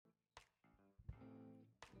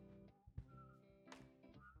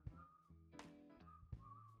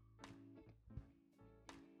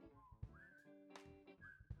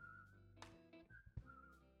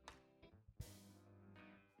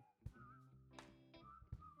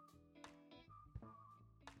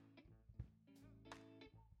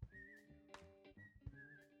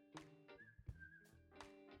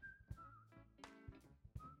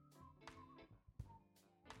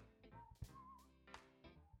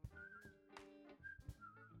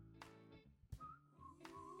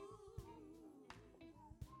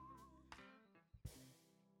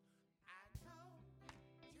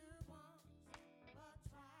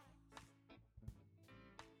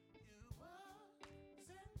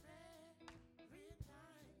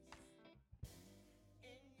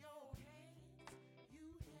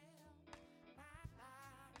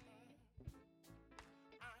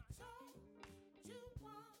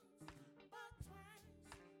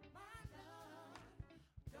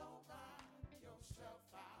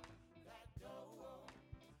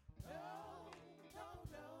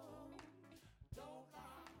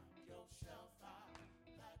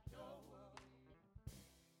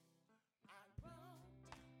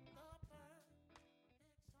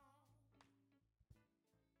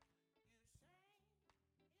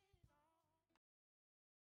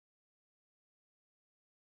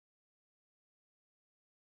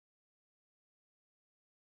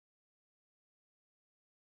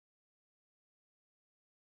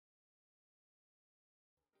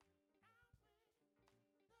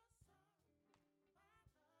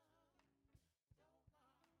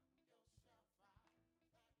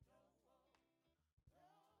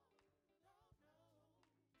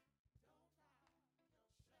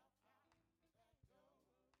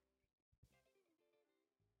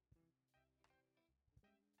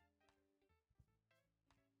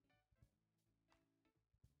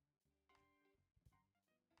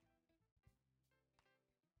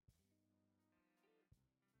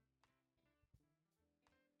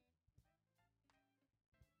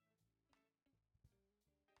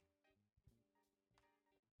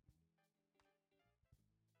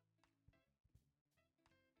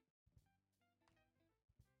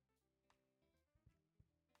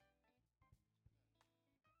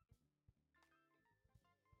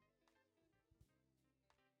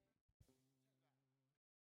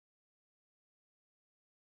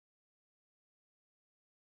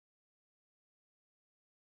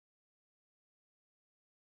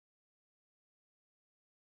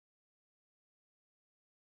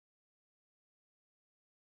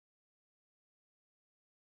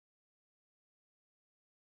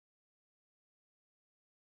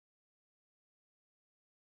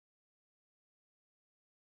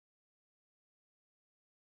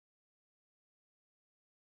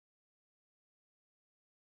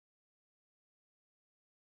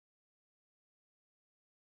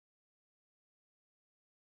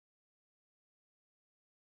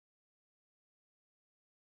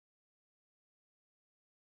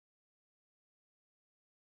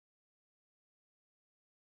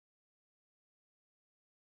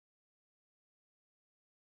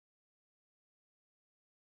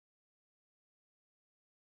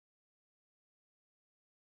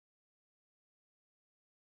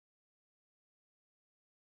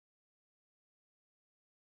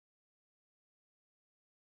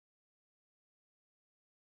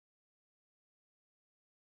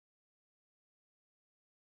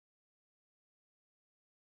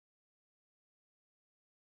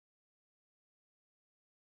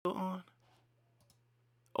Still on?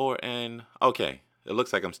 Okay. It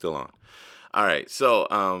looks like I'm still on. All right.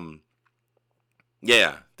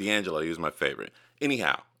 Yeah, D'Angelo, he was my favorite.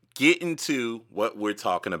 Anyhow, get into what we're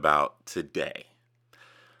talking about today.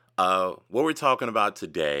 What we're talking about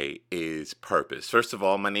today is purpose. First of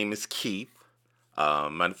all, my name is Keith.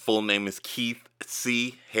 My full name is Keith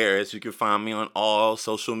C. Harris. You can find me on all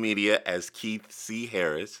social media as Keith C.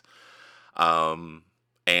 Harris. Um,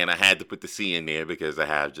 and I had to put the C in there because I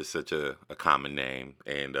have just such a common name.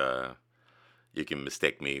 And you can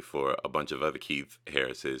mistake me for a bunch of other Keith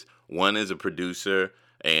Harrises. One is a producer,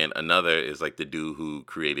 and another is like the dude who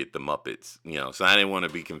created the Muppets. So I didn't want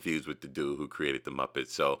to be confused with the dude who created the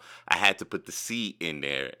Muppets. So I had to put the C in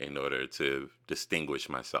there in order to distinguish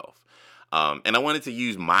myself. And I wanted to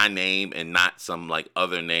use my name and not some like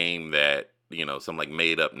other name that some like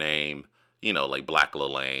made up name. Like Black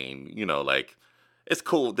Lane. Like it's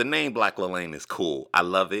cool. The name Black Lane is cool. I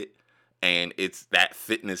love it, and it's that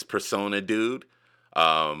fitness persona dude.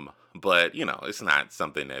 But it's not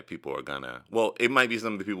something that people are gonna. Well, it might be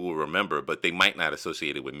something that people will remember, but they might not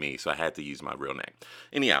associate it with me. So I had to use my real name.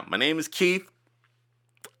 Anyhow, my name is Keith.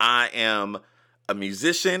 I am a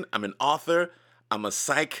musician. I'm an author. I'm a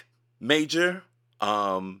psych major.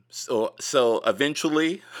 So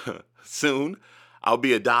eventually, soon, I'll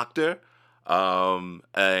be a doctor. And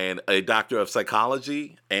a doctor of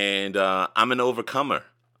psychology, and I'm an overcomer.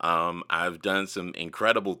 I've done some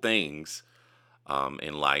incredible things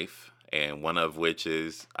in life, and one of which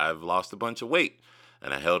is I've lost a bunch of weight,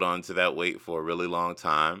 and I held on to that weight for a really long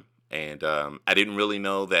time. And I didn't really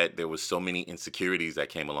know that there was so many insecurities that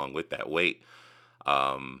came along with that weight,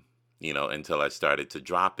 until I started to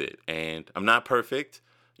drop it. And I'm not perfect.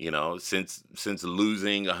 Since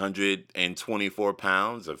losing 124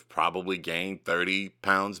 pounds, I've probably gained 30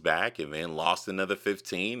 pounds back, and then lost another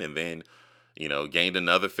 15, and then gained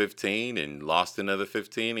another 15 and lost another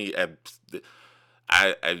 15.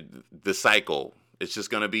 The cycle, it's just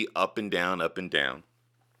going to be up and down, up and down.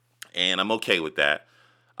 And I'm okay with that,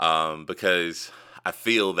 because I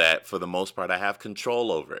feel that for the most part, I have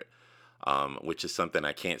control over it, which is something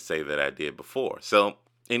I can't say that I did before. So,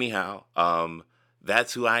 anyhow,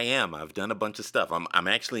 that's who I am. I've done a bunch of stuff. I'm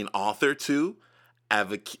actually an author too. I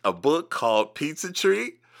have a book called Pizza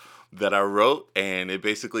Tree that I wrote, and it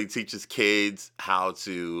basically teaches kids how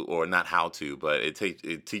to, or not how to, but it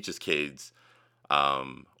teaches kids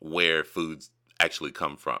where foods actually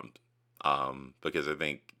come from. Because I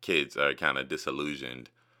think kids are kind of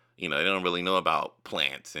disillusioned. They don't really know about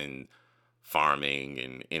plants and farming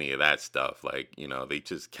and any of that stuff. Like, they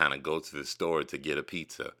just kind of go to the store to get a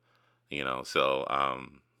pizza. They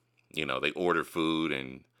order food,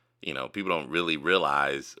 and people don't really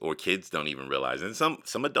realize, or kids don't even realize, and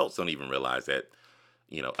some adults don't even realize that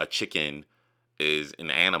a chicken is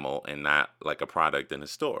an animal and not like a product in a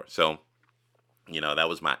store. So that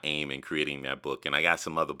was my aim in creating that book. And I got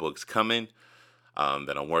some other books coming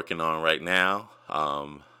that I'm working on right now.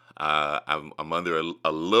 I'm under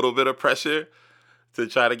a little bit of pressure to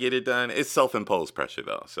try to get it done. It's self-imposed pressure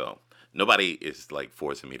though, so nobody is like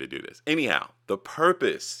forcing me to do this. Anyhow, the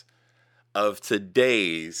purpose of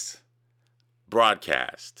today's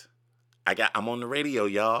broadcast. I'm on the radio,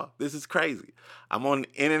 y'all. This is crazy. I'm on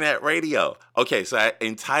internet radio. Okay, so I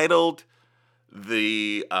entitled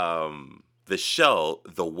the show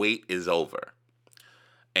 "The Wait Is Over,"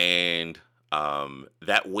 and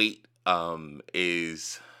that wait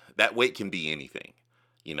is that weight can be anything.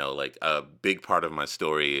 Like a big part of my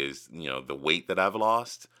story is the weight that I've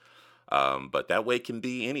lost. But that weight can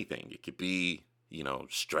be anything. It could be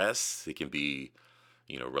stress. It can be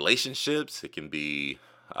relationships. It can be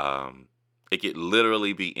it could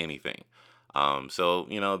literally be anything. So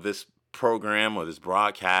this program or this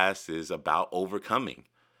broadcast is about overcoming,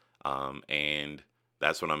 and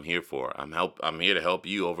that's what I'm here for. I'm here to help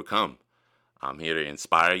you overcome. I'm here to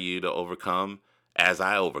inspire you to overcome as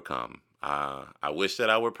I overcome. I wish that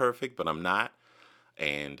I were perfect, but I'm not.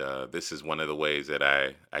 And this is one of the ways that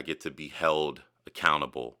I get to be held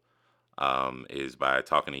accountable, is by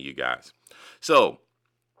talking to you guys. So,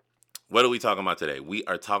 what are we talking about today? We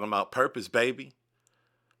are talking about purpose, baby.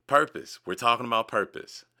 Purpose. We're talking about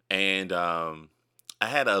purpose. And I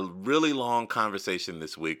had a really long conversation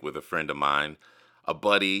this week with a friend of mine, a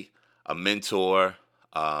buddy, a mentor.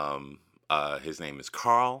 His name is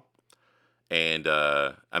Carl. And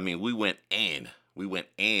we went in. We went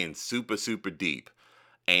in super, super deep.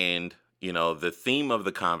 And, the theme of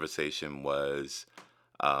the conversation was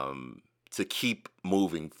to keep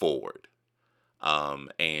moving forward.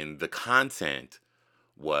 And the content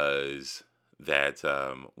was that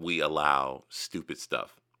we allow stupid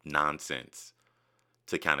stuff, nonsense,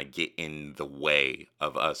 to kind of get in the way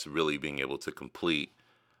of us really being able to complete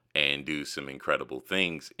and do some incredible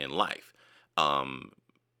things in life. Um,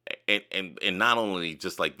 and not only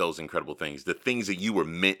just like those incredible things, the things that you were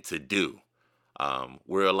meant to do.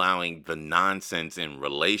 We're allowing the nonsense in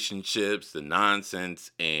relationships, the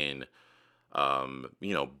nonsense in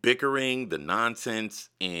bickering, the nonsense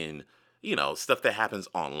in stuff that happens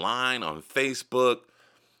online on Facebook.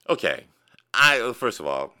 Okay, I first of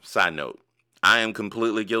all, side note, I am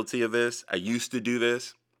completely guilty of this. I used to do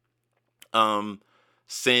this.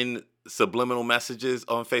 Send subliminal messages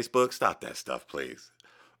on Facebook. Stop that stuff, please.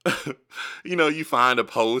 You find a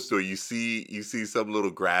post or you see some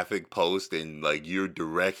little graphic post and like you're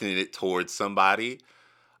directing it towards somebody,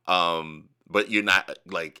 but you're not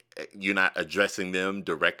addressing them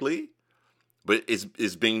directly, but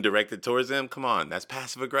it's being directed towards them. Come on, that's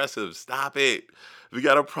passive aggressive. Stop it. If you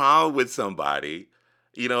got a problem with somebody,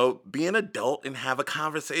 be an adult and have a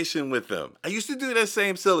conversation with them. I used to do that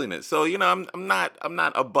same silliness. So, I'm not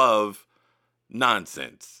above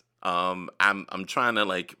nonsense. I'm trying to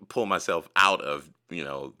like pull myself out of,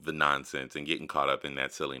 the nonsense and getting caught up in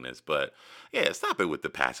that silliness. But yeah, stop it with the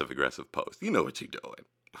passive aggressive post. You know what you're doing.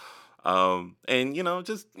 And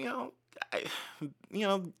just, I,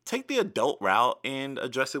 take the adult route and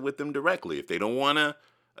address it with them directly. If they don't want to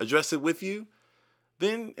address it with you,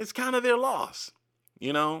 then it's kind of their loss,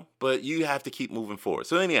 but you have to keep moving forward.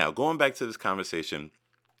 So anyhow, going back to this conversation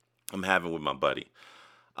I'm having with my buddy.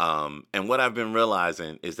 And what I've been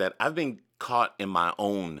realizing is that I've been caught in my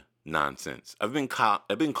own nonsense. I've been caught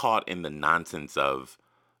in the nonsense of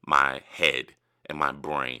my head and my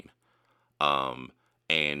brain,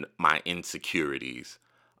 and my insecurities,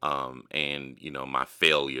 and my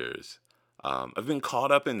failures. I've been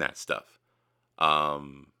caught up in that stuff,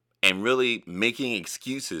 and really making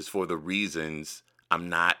excuses for the reasons I'm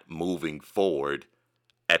not moving forward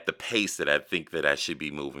at the pace that I think that I should be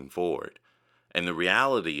moving forward. And the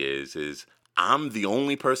reality is I'm the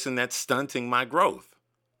only person that's stunting my growth.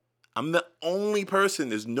 I'm the only person.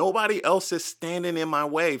 There's nobody else that's standing in my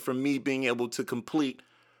way from me being able to complete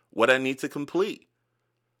what I need to complete.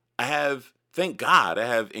 Thank God, I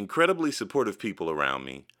have incredibly supportive people around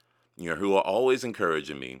me, who are always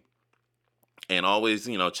encouraging me and always,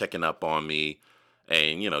 checking up on me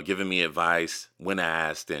and, giving me advice when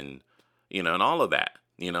asked and, and all of that,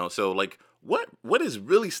 So like, what is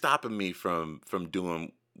really stopping me from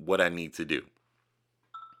doing what I need to do?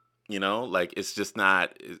 Like it's just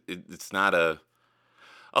not, it's not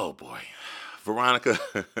oh boy, Veronica,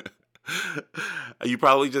 you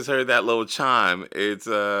probably just heard that little chime. It's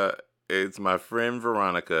my friend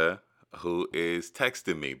Veronica who is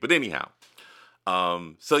texting me. But anyhow,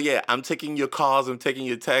 so yeah, I'm taking your calls. I'm taking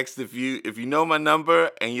your texts. If you know my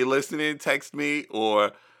number and you're listening, text me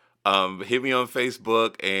or hit me on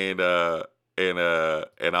Facebook and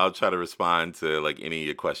I'll try to respond to like any of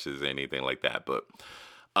your questions or anything like that. But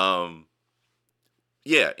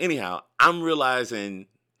yeah. Anyhow, I'm realizing.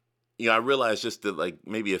 I realized just that like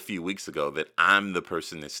maybe a few weeks ago that I'm the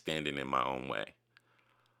person that's standing in my own way.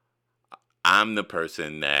 I'm the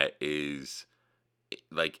person that is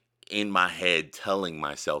like in my head telling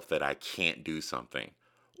myself that I can't do something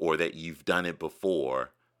or that you've done it before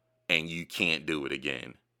and you can't do it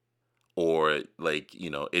again. Or like,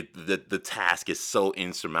 the task is so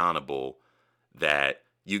insurmountable that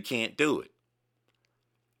you can't do it.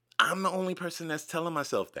 I'm the only person that's telling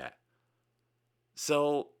myself that.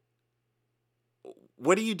 So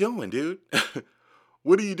what are you doing, dude?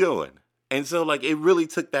 What are you doing? And so like it really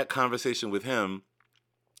took that conversation with him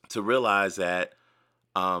to realize that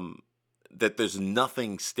that there's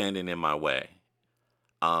nothing standing in my way.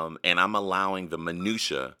 And I'm allowing the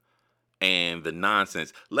minutia and the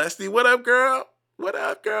nonsense. Leslie, what up, girl? What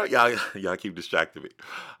up, girl? Y'all keep distracting me.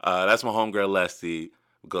 That's my homegirl, Leslie.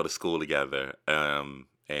 We go to school together. And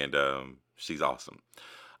she's awesome.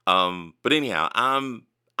 But anyhow, I'm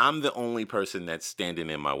the only person that's standing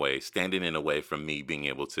in my way, standing in a way from me being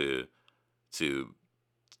able to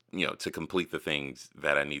complete the things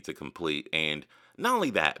that I need to complete. And not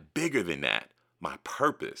only that, bigger than that, my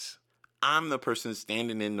purpose. I'm the person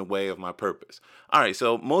standing in the way of my purpose. All right,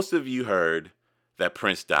 so most of you heard that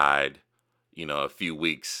Prince died, a few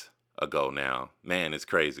weeks ago now. Man, it's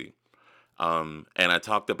crazy. And I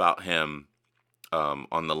talked about him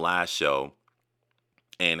on the last show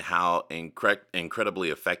and how incredibly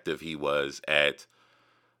effective he was at,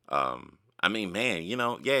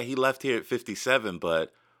 he left here at 57,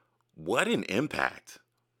 but what an impact.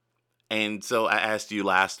 And so I asked you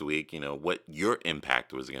last week, what your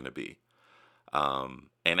impact was going to be. And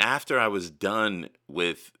after I was done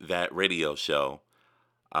with that radio show,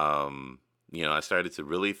 I started to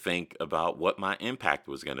really think about what my impact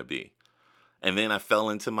was going to be. And then I fell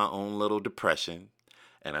into my own little depression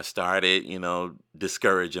and I started,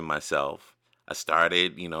 discouraging myself. I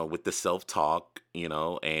started, with the self talk,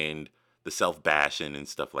 and the self bashing and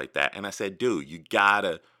stuff like that. And I said, dude, you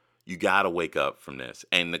gotta wake up from this.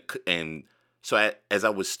 As I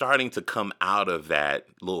was starting to come out of that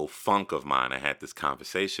little funk of mine, I had this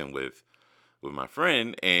conversation with my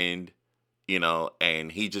friend, and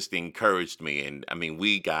he just encouraged me. And I mean,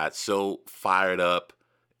 we got so fired up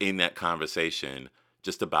in that conversation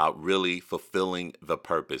just about really fulfilling the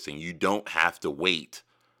purpose. And you don't have to wait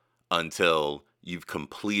until you've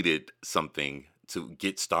completed something to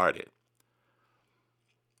get started.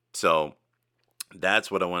 So that's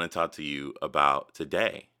what I want to talk to you about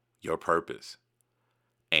today, your purpose,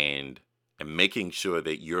 and and making sure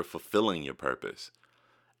that you're fulfilling your purpose.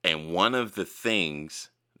 And one of the things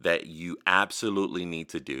that you absolutely need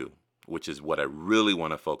to do, which is what I really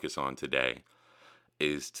want to focus on today,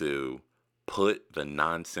 is to put the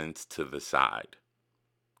nonsense to the side.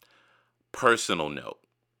 Personal note.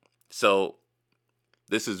 So,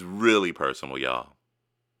 this is really personal, y'all.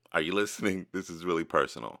 Are you listening? This is really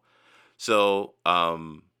personal. So,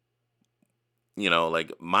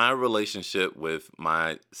 like my relationship with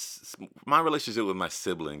my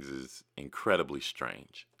siblings is incredibly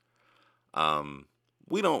strange. Um,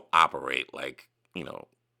 we don't operate like,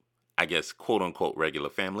 I guess quote unquote regular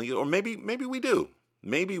family, or maybe we do.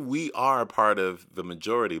 Maybe we are a part of the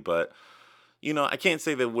majority, but I can't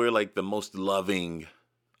say that we're like the most loving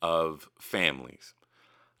of families.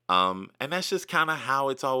 And that's just kind of how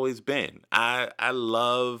it's always been. I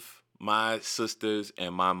love my sisters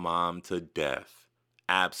and my mom to death.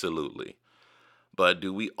 Absolutely. But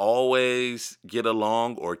do we always get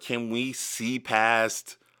along, or can we see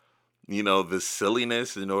past, the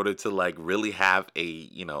silliness in order to like really have a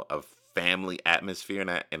family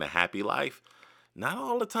atmosphere and a happy life? Not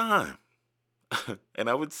all the time. And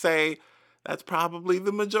I would say that's probably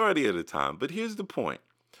the majority of the time. But here's the point.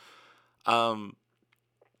 Um,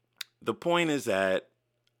 the point is that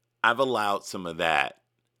I've allowed some of that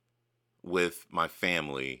with my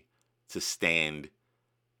family to stand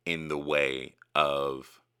in the way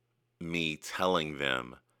of me telling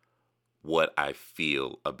them what I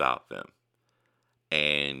feel about them.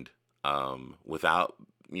 And without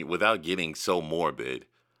getting so morbid,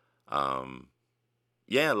 um,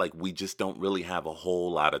 yeah, like we just don't really have a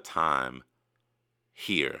whole lot of time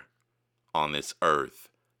here on this earth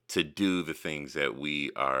to do the things that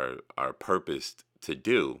we are purposed to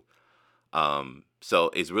do. So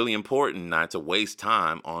it's really important not to waste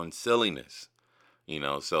time on silliness.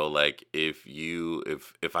 So like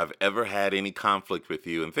if I've ever had any conflict with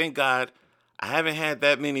you, and thank God I haven't had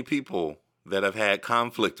that many people that I've had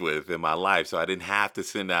conflict with in my life, so I didn't have to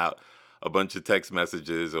send out a bunch of text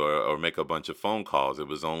messages or make a bunch of phone calls. It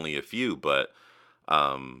was only a few, but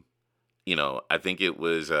um, I think it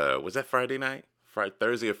was that Friday night?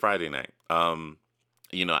 Thursday or Friday night.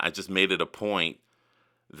 I just made it a point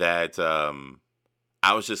that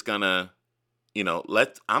I was just gonna,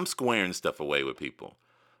 I'm squaring stuff away with people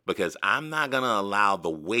because I'm not gonna allow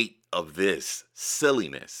the weight of this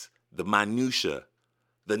silliness, the minutia,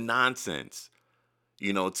 the nonsense,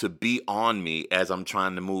 to be on me as I'm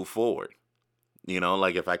trying to move forward.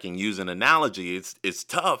 Like if I can use an analogy, it's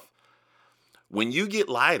tough. When you get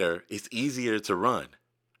lighter, it's easier to run.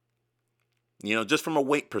 Just from a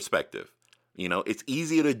weight perspective, it's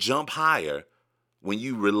easier to jump higher when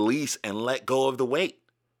you release and let go of the weight.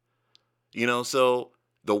 So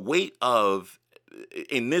the weight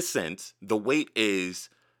in this sense, the weight is,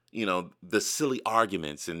 the silly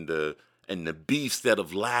arguments and the beefs that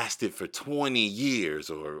have lasted for 20 years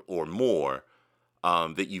or more,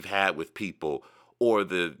 that you've had with people, or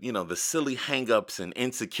the silly hangups and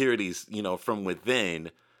insecurities, from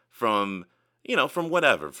within, from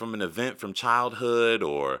whatever, from an event from childhood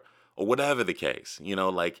or whatever the case,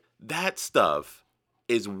 like that stuff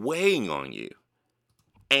is weighing on you.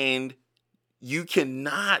 And you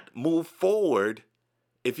cannot move forward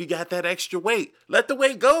if you got that extra weight. Let the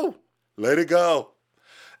weight go. Let it go.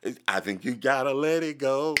 I think you gotta let it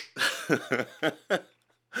go.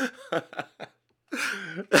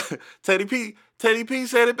 Teddy P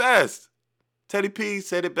said it best. Teddy P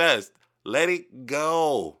said it best. Let it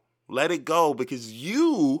go. Let it go, because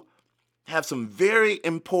you have some very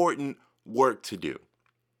important work to do.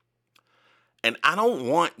 And I don't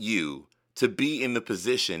want you to be in the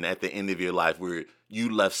position at the end of your life where you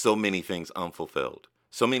left so many things unfulfilled,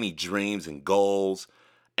 so many dreams and goals,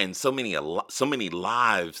 and so many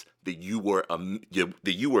lives that you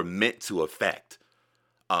were meant to affect,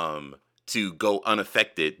 to go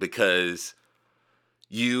unaffected because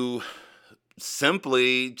You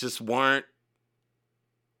simply just weren't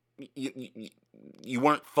you, you, you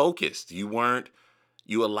weren't focused. You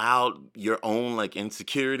allowed your own like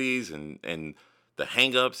insecurities and the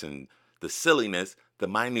hangups and the silliness, the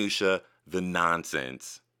minutia, the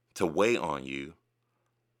nonsense to weigh on you.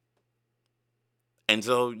 And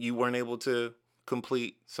so you weren't able to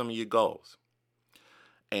complete some of your goals.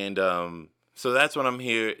 And so that's what I'm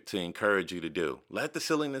here to encourage you to do. Let the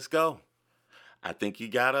silliness go. I think you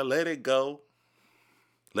gotta let it go.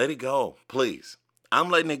 Let it go, please. I'm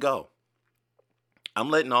letting it go. I'm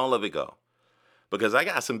letting all of it go because I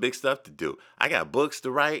got some big stuff to do. I got books to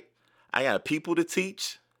write. I got people to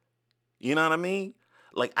teach. You know what I mean?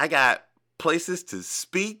 Like, I got places to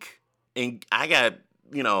speak, and I got,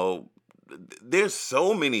 you know, there's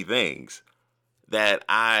so many things that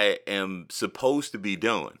I am supposed to be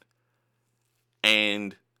doing.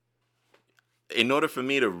 And in order for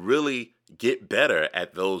me to really get better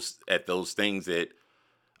at those things that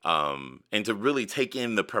and to really take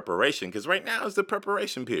in the preparation, because right now is the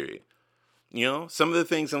preparation period. You know, some of the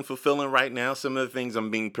things I'm fulfilling right now, some of the things I'm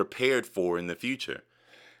being prepared for in the future.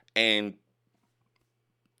 And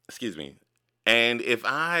excuse me. And if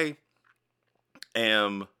I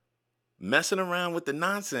am messing around with the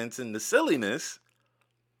nonsense and the silliness,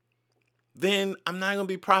 then I'm not going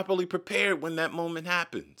to be properly prepared when that moment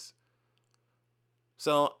happens.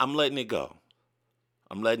 So I'm letting it go.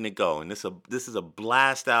 I'm letting it go. And this is a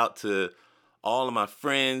blast out to all of my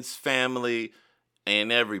friends, family,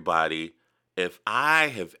 and everybody. If I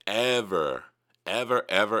have ever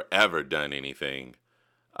done anything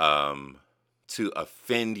to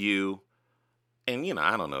offend you, and you know,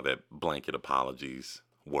 I don't know that blanket apologies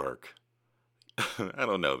work. I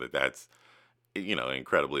don't know that that's, you know,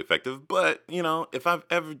 incredibly effective. But, you know, if I've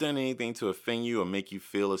ever done anything to offend you or make you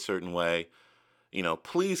feel a certain way, you know,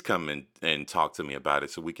 please come and talk to me about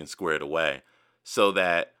it so we can square it away so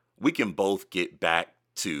that we can both get back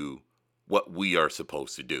to what we are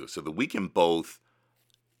supposed to do, so that we can both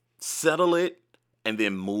settle it and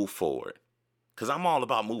then move forward. Because I'm all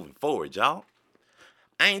about moving forward, y'all.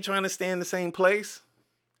 I ain't trying to stay in the same place.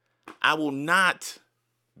 I will not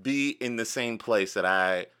be in the same place that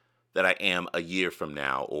I am a year from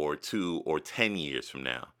now or 2 or 10 years from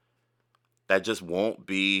now. That just won't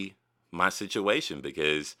be my situation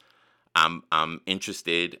because I'm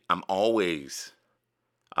interested. I'm always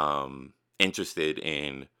interested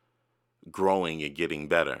in growing and getting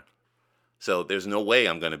better. So there's no way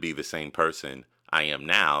I'm going to be the same person I am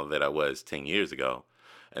now that I was 10 years ago.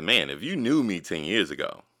 And man, if you knew me 10 years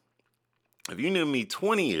ago, if you knew me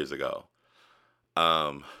 20 years ago,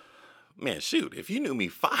 man, shoot, if you knew me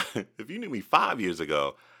 5 years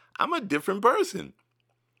ago, I'm a different person.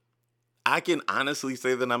 I can honestly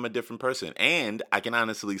say that I'm a different person, and I can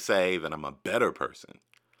honestly say that I'm a better person.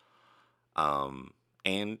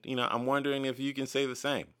 And you know, I'm wondering if you can say the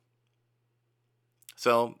same.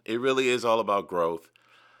 So it really is all about growth,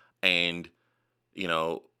 and you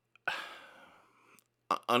know,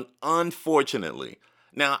 unfortunately,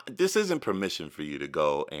 now this isn't permission for you to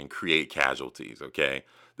go and create casualties. Okay,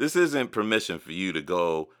 this isn't permission for you to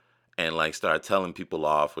go and like start telling people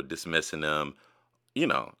off or dismissing them. You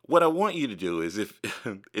know, what I want you to do is if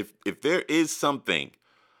if there is something,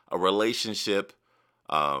 a relationship,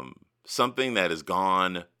 something that has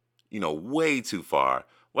gone, you know, way too far,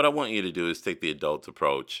 what I want you to do is take the adult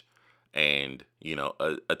approach and, you know,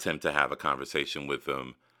 attempt to have a conversation with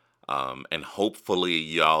them. And hopefully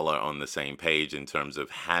y'all are on the same page in terms of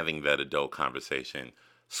having that adult conversation,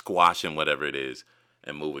 squashing whatever it is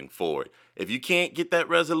and moving forward. If you can't get that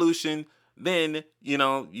resolution, then you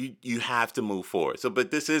know you have to move forward. So,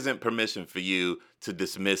 but this isn't permission for you to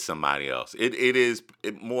dismiss somebody else. It is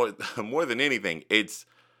more more than anything. It's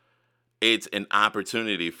an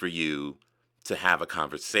opportunity for you to have a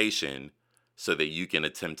conversation so that you can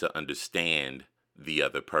attempt to understand the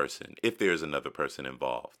other person if there's another person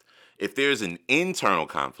involved. If there's an internal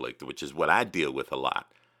conflict, which is what I deal with a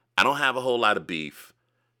lot, I don't have a whole lot of beef.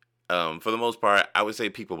 For the most part, I would say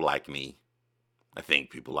people like me. I think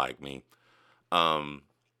people like me. Um,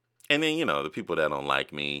 and then, you know, the people that don't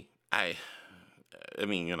like me, I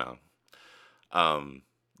mean, you know,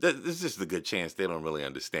 there's just a good chance they don't really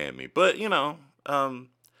understand me. But, you know,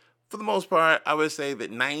 for the most part, I would say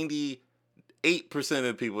that 98% of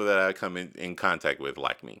the people that I come in contact with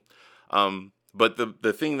like me. But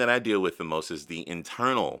the thing that I deal with the most is the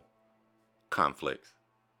internal conflicts.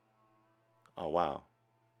 Oh, wow.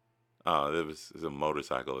 Oh, there's a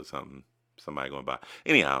motorcycle or something. Somebody going by.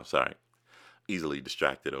 Anyhow, sorry. Easily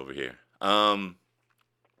distracted over here. Yeah,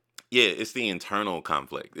 it's the internal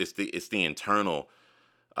conflict. It's the internal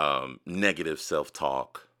negative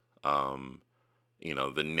self-talk,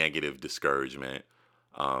 the negative discouragement.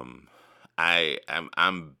 Um,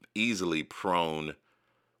 I'm easily prone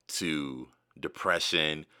to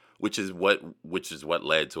depression, which is what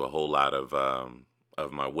led to a whole lot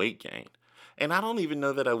of my weight gain. And I don't even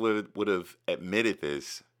know that I would have admitted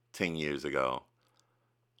this 10 years ago,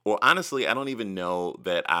 or honestly, I don't even know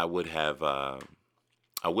that I would have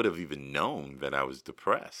even known that I was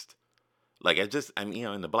depressed. Like in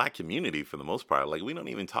the black community for the most part, like we don't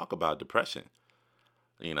even talk about depression.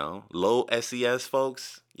 Low SES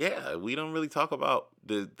folks, yeah, we don't really talk about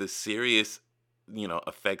the serious,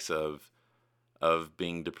 effects of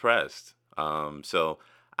being depressed. So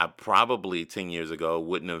I probably 10 years ago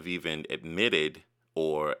wouldn't have even admitted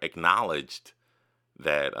or acknowledged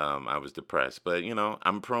that I was depressed. But,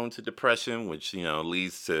 I'm prone to depression, which,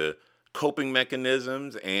 leads to coping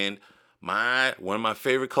mechanisms. And one of my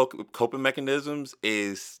favorite coping mechanisms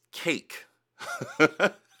is cake.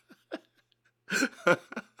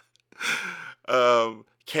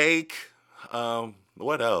 Cake.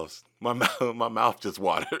 What else? My mouth just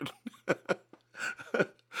watered.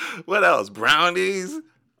 What else? Brownies.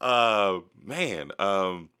 Man.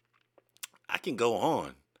 I can go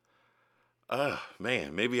on.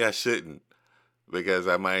 Man, maybe I shouldn't, because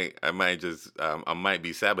I might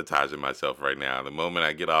be sabotaging myself right now. The moment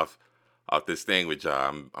I get off this thing with y'all,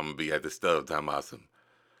 I'm gonna be at the stove talking about some.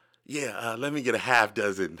 Yeah, let me get a half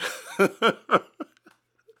dozen.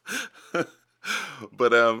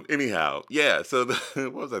 But anyhow, yeah. So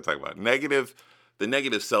what was I talking about? The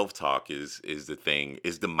negative self talk is the thing,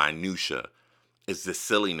 is the minutia, is the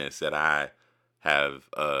silliness that I have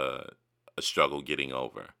a struggle getting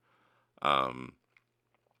over. Um,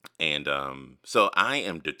 and so I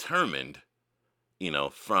am determined,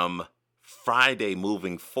 from Friday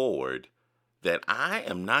moving forward, that I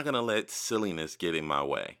am not gonna let silliness get in my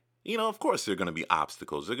way. Of course, there are gonna be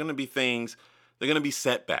obstacles. There are gonna be things. There are gonna be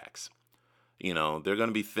setbacks. There are going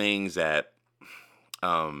to be things that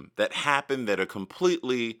happen that are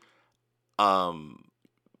completely, um,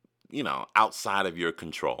 outside of your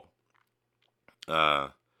control. Uh,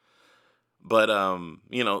 but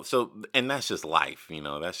and that's just life.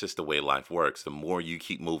 That's just the way life works. The more you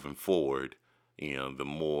keep moving forward, the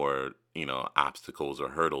more obstacles or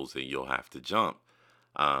hurdles that you'll have to jump.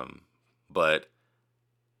 But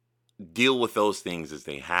deal with those things as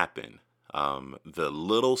they happen. The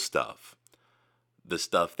little stuff, the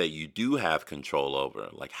stuff that you do have control over,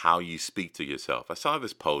 like how you speak to yourself. I saw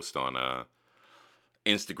this post on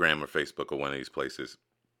Instagram or Facebook or one of these places,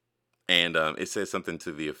 and it says something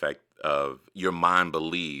to the effect of your mind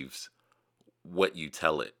believes what you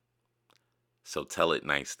tell it, so tell it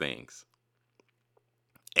nice things.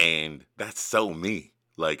 And that's so me.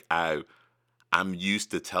 Like I'm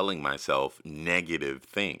used to telling myself negative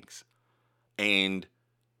things, and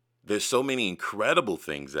there's so many incredible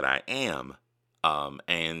things that I am,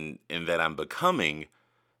 and that I'm becoming,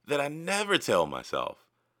 that I never tell myself.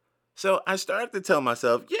 So I started to tell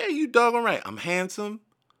myself, yeah, you doggone right. I'm handsome.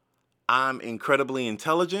 I'm incredibly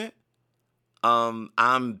intelligent.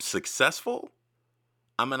 I'm successful.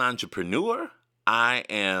 I'm an entrepreneur. I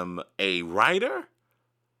am a writer.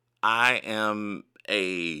 I am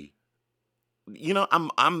I'm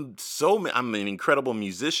an incredible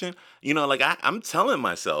musician. Like I'm telling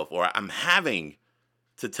myself, or I'm having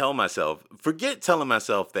to tell myself, forget telling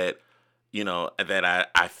myself that, that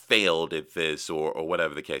I failed at this, or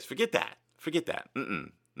whatever the case. Forget that. Forget that.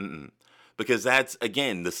 Mm-mm. Mm-mm. Because that's,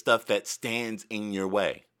 again, the stuff that stands in your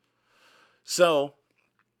way. So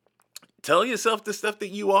tell yourself the stuff that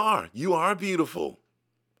you are. You are beautiful.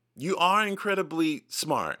 You are incredibly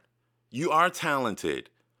smart. You are talented.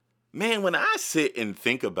 Man, when I sit and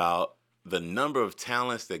think about the number of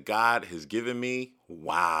talents that God has given me,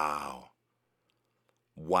 wow.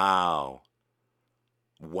 Wow.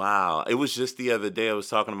 Wow. It was just the other day I was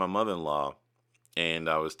talking to my mother-in-law, and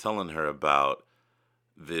I was telling her about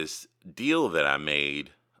this deal that I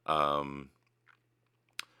made.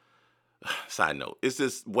 Side note, it's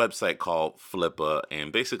this website called Flippa,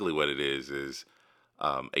 and basically what it is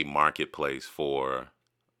a marketplace for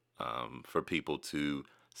people to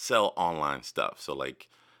sell online stuff. So like,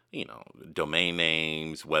 domain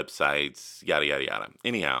names, websites, yada, yada, yada.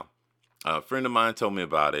 Anyhow, a friend of mine told me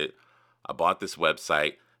about it. I bought this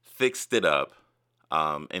website, fixed it up,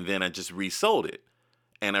 and then I just resold it.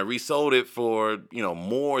 And I resold it for,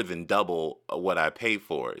 more than double what I paid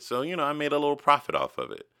for it. So, I made a little profit off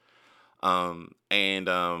of it. And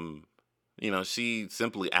she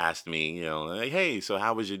simply asked me, like, hey, so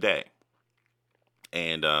how was your day?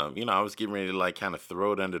 And, I was getting ready to like kind of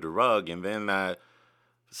throw it under the rug. And then I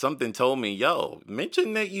something told me, yo,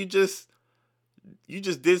 mention that you just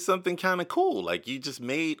did something kind of cool. Like you just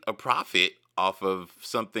made a profit off of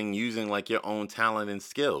something using like your own talent and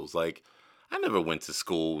skills. Like I never went to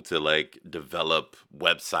school to like develop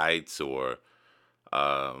websites or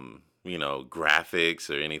graphics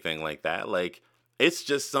or anything like that. Like it's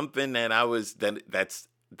just something that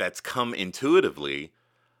that's come intuitively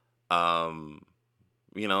um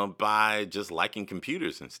by just liking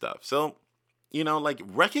computers and stuff. So, like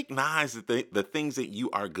recognize the things that you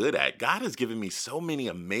are good at. God has given me so many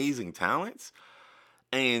amazing talents,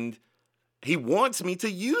 and He wants me to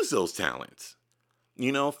use those talents,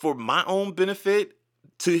 for my own benefit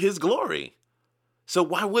to His glory. So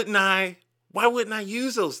why wouldn't I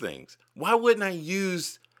use those things? Why wouldn't I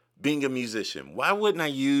use being a musician? Why wouldn't I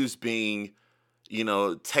use being,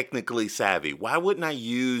 technically savvy? Why wouldn't I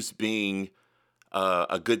use being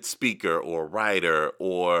a good speaker or writer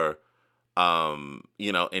or an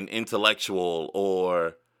intellectual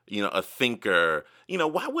or a thinker?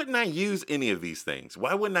 Why wouldn't I use any of these things?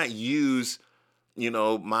 Why wouldn't I use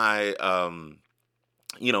my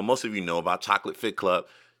most of you know about Chocolate Fit Club.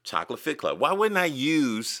 Why wouldn't I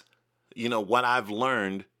use what I've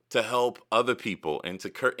learned to help other people and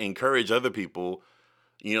to encourage other people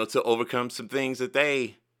to overcome some things that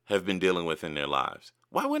they have been dealing with in their lives?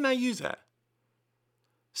 Why wouldn't I use that?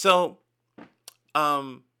 So,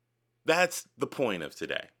 that's the point of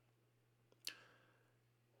today.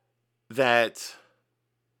 That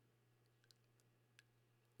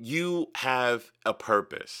you have a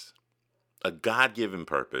purpose, a God-given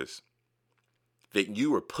purpose that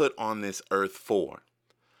you were put on this earth for.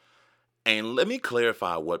 And let me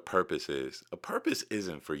clarify what purpose is. A purpose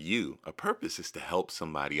isn't for you. A purpose is to help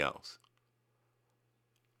somebody else.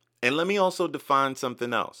 And let me also define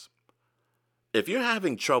something else. If you're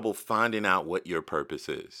having trouble finding out what your purpose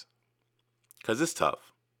is, because it's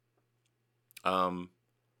tough,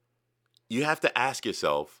 you have to ask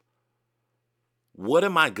yourself, what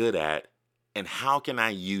am I good at and how can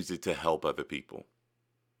I use it to help other people?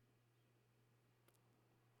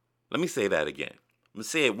 Let me say that again. I'm going to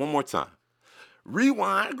say it one more time.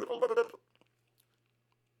 Rewind.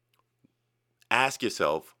 Ask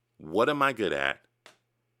yourself, what am I good at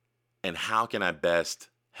and how can I best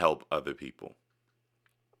help other people?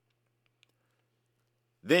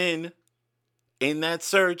 Then, in that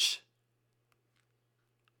search,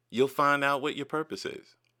 you'll find out what your purpose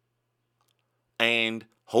is. And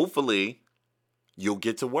hopefully, you'll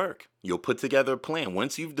get to work. You'll put together a plan.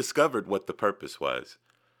 Once you've discovered what the purpose was,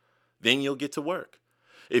 then you'll get to work.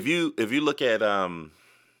 If you look at a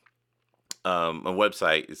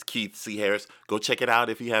website, it's Keith C. Harris. Go check it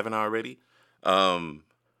out if you haven't already.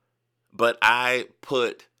 But I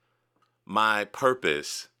put my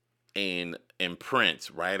purpose in print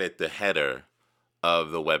right at the header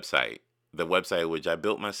of the website which I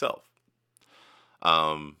built myself.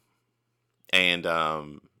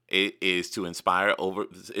 It is to inspire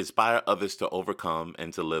others to overcome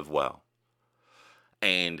and to live well.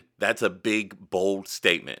 And that's a big, bold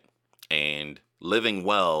statement. And living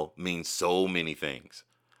well means so many things.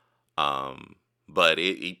 But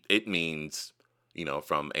it means,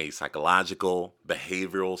 from a psychological,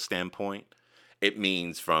 behavioral standpoint. It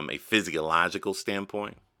means from a physiological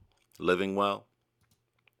standpoint, living well.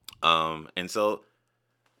 And so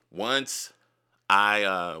once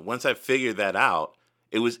I figured that out,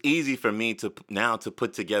 it was easy for me to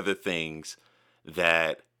put together things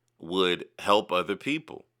that would help other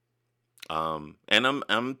people. And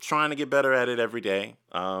I'm trying to get better at it every day.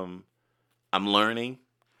 I'm learning.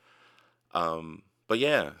 But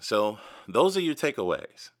yeah, so those are your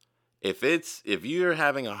takeaways. If you're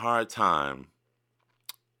having a hard time,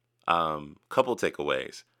 couple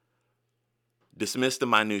takeaways. Dismiss the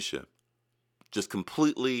minutia. Just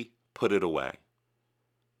completely put it away.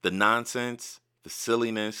 The nonsense, the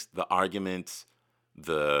silliness, the arguments,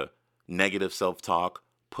 the negative self-talk,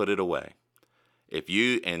 put it away.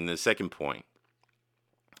 And the second point,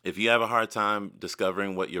 if you have a hard time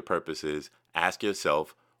discovering what your purpose is, ask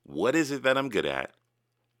yourself, what is it that I'm good at?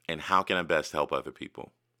 And how can I best help other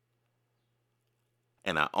people?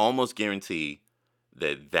 And I almost guarantee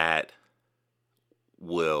that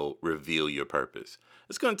will reveal your purpose.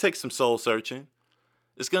 It's going to take some soul searching.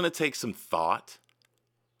 It's going to take some thought.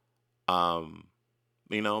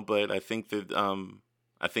 But I think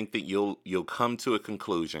that you'll come to a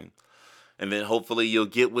conclusion, and then hopefully you'll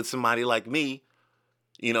get with somebody like me,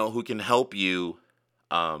 who can help you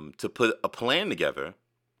to put a plan together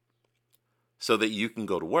so that you can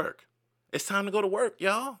go to work. It's time to go to work,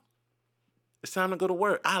 y'all. It's time to go to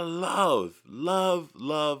work. I love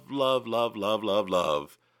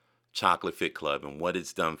Chocolate Fit Club and what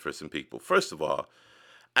it's done for some people. First of all,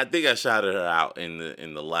 I think I shouted her out in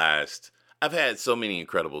the last. I've had so many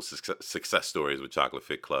incredible success stories with Chocolate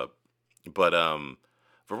Fit Club, but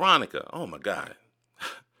Veronica, oh my God,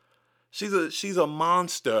 she's a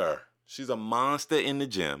monster. She's a monster in the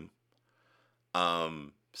gym.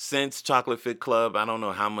 Since Chocolate Fit Club, I don't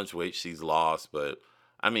know how much weight she's lost, but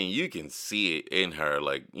I mean, you can see it in her.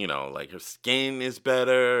 Like, like her skin is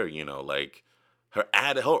better. Like her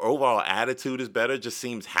overall attitude is better. Just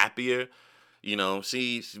seems happier.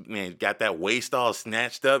 She got that waist all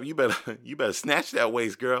snatched up. You better you better snatch that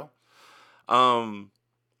waist, girl. But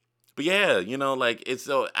yeah, like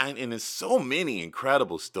and there's so many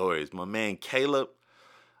incredible stories. My man Caleb.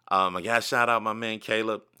 I gotta shout out my man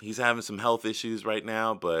Caleb. He's having some health issues right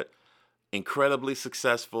now, but incredibly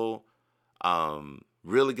successful.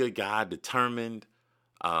 Really good guy, determined.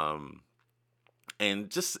 And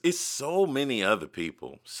just it's so many other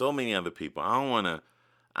people. So many other people. I don't wanna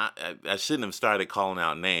I shouldn't have started calling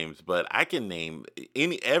out names, but I can name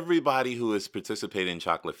everybody who has participated in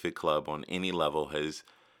Chocolate Fit Club on any level has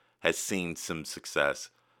seen some success.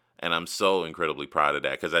 And I'm so incredibly proud of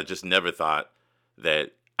that because I just never thought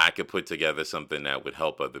that I could put together something that would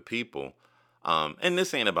help other people. And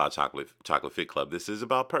this ain't about Chocolate Fit Club. This is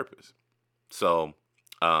about purpose. So,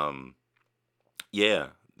 yeah,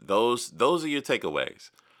 those are your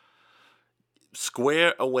takeaways.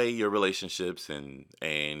 Square away your relationships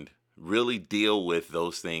and really deal with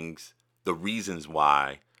those things, the reasons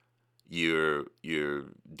why you're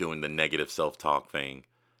doing the negative self-talk thing,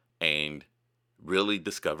 and really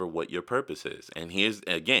discover what your purpose is. And here's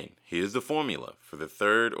the formula for the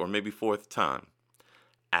third or maybe fourth time.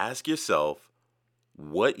 Ask yourself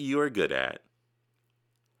what you are good at,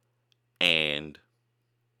 and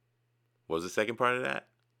what was the second part of that?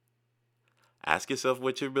 Ask yourself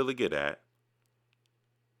what you're really good at,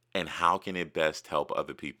 and how can it best help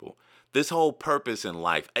other people? This whole purpose in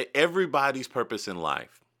life, everybody's purpose in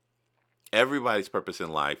life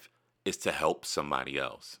is to help somebody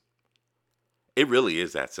else. It really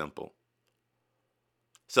is that simple.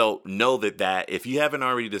 So know that if you haven't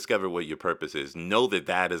already discovered what your purpose is, know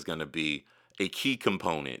that is going to be a key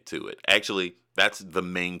component to it. Actually, that's the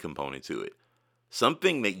main component to it.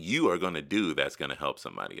 Something that you are going to do that's going to help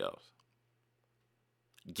somebody else.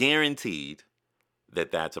 Guaranteed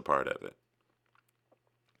that that's a part of it.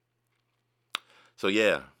 So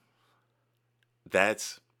yeah,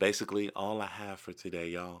 that's basically all I have for today,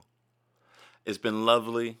 y'all. It's been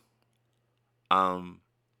lovely. I'm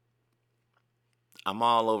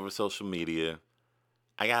all over social media.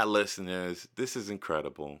 I got listeners. This is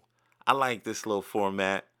incredible. I like this little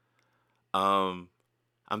format. I've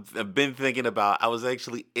been thinking about. I was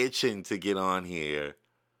actually itching to get on here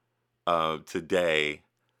today.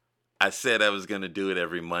 I said I was gonna do it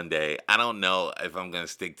every Monday. I don't know if I'm gonna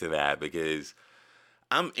stick to that because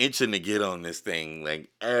I'm itching to get on this thing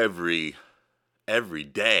like every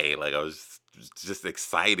day. Like I was just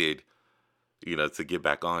excited, to get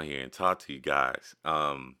back on here and talk to you guys.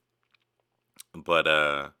 But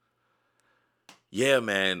yeah,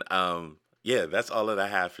 man. Yeah, that's all that I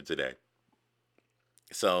have for today.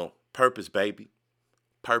 So purpose, baby.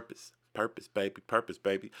 Purpose, baby. Purpose,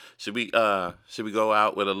 baby. Should we go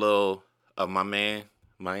out with a little of my man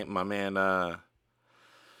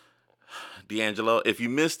D'Angelo? If you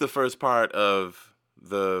missed the first part of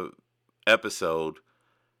the episode,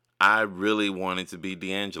 I really wanted to be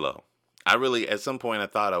D'Angelo. At some point I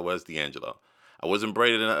thought I was D'Angelo. I wasn't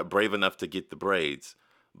brave enough to get the braids,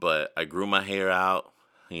 but I grew my hair out.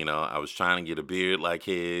 I was trying to get a beard like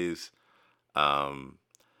his.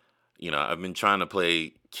 I've been trying to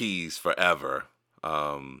play keys forever.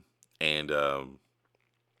 Yeah,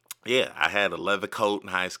 I had a leather coat in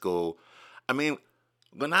high school. I mean,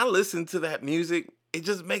 when I listen to that music, it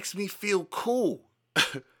just makes me feel cool.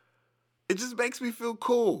 It just makes me feel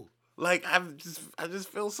cool. Like I just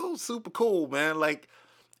feel so super cool, man. Like,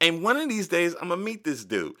 and one of these days I'm gonna meet this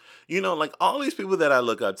dude. Like all these people that I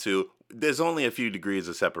look up to, there's only a few degrees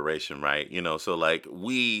of separation, right? So like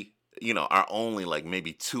we, are only like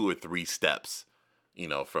maybe 2 or 3 steps,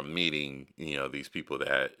 from meeting, these people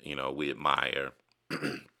that, we admire.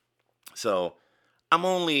 So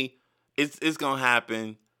it's gonna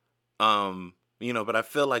happen. But I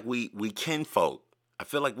feel like we can folk. I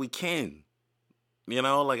feel like we can.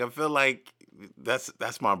 Like I feel like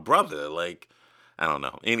that's my brother. Like, I don't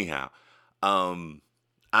know. Anyhow, I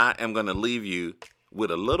am gonna leave you with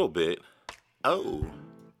a little bit of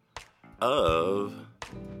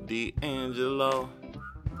D'Angelo.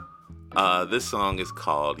 This song is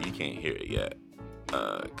called, you can't hear it yet,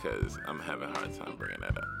 because I'm having a hard time bringing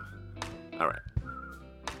that up. All right.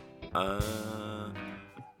 Oh.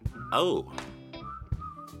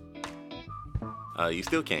 You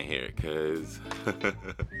still can't hear it, cause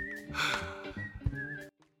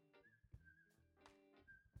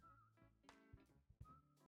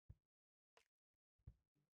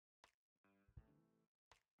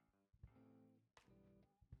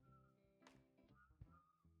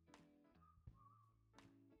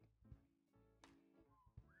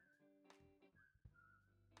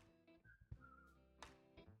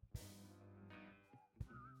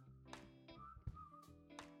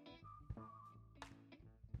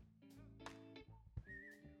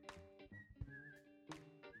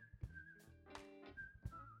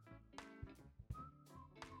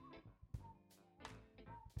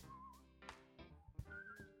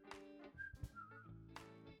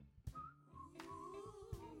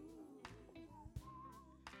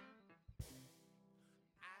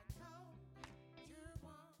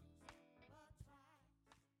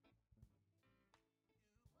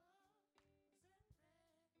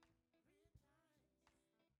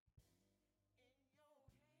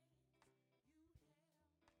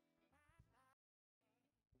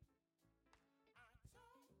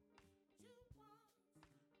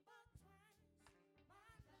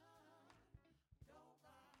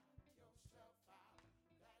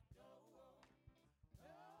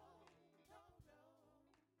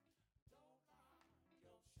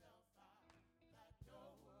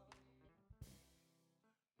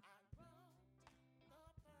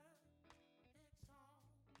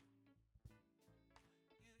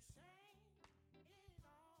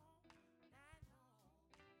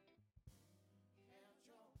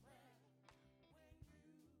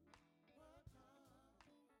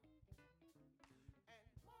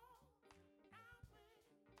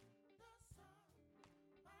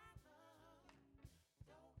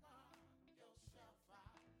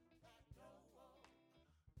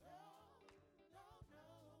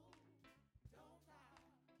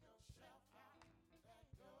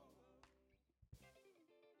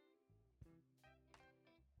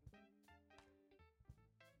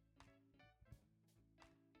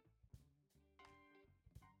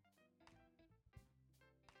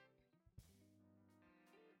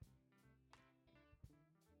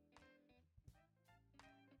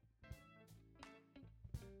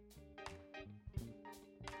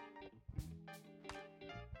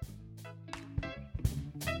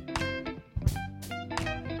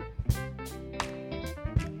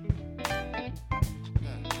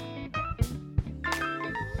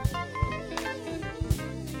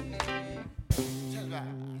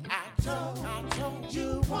I told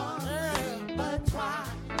you once, but twice.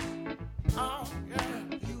 Oh, yeah.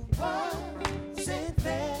 You wasn't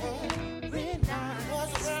very nice. You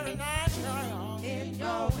wasn't very nice, girl. In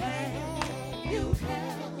your hand, you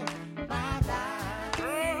held my life.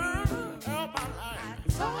 Held my life. I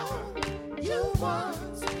told you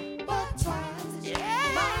once, but twice.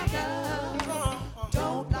 Yeah. My love,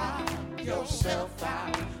 don't lock yourself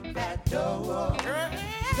out that door.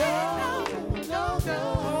 No, no,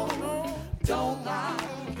 no. Don't lock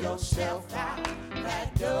yourself out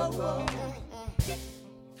that door.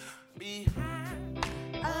 Behind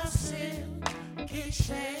a silky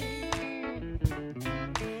shade,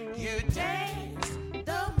 you dance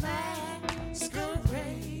the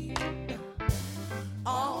masquerade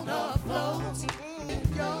on a float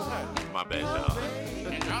in your my bad, y'all.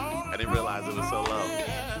 I didn't realize it was so low.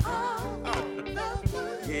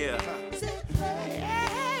 Yeah.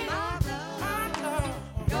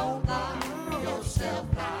 Don't lock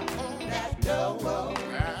yourself out that door.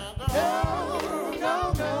 No,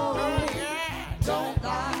 no, no. Don't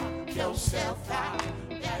lock yourself out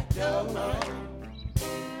that door.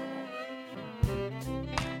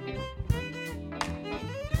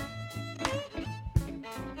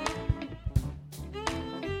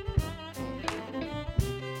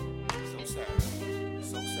 So sad.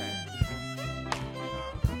 So sad.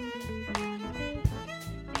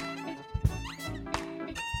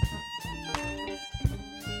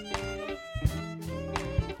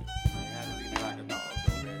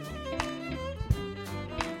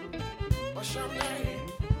 But someday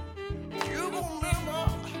you gon' remember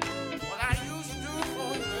what I used to do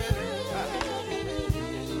for you.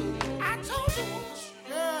 I told you once,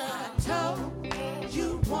 yeah. I told you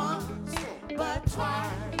once, but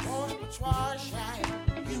twice. Once, but twice, yeah.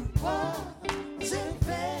 You wasn't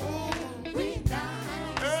very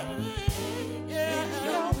nice. Yeah. In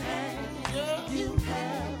your hand, you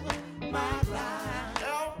held my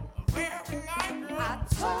life. Very nice, girl. I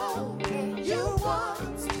told you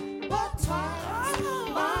once, but twice,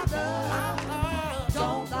 my love,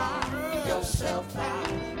 don't lock yourself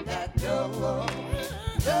out that door.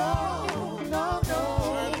 No.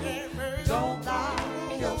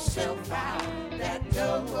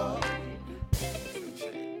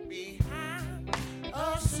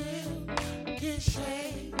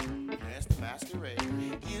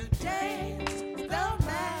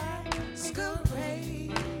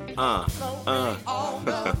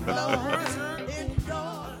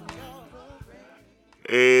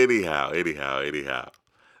 Anyhow.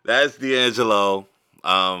 That's D'Angelo.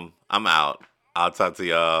 I'm out. I'll talk to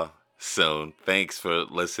y'all soon. Thanks for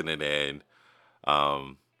listening in.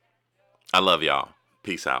 I love y'all.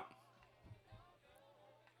 Peace out.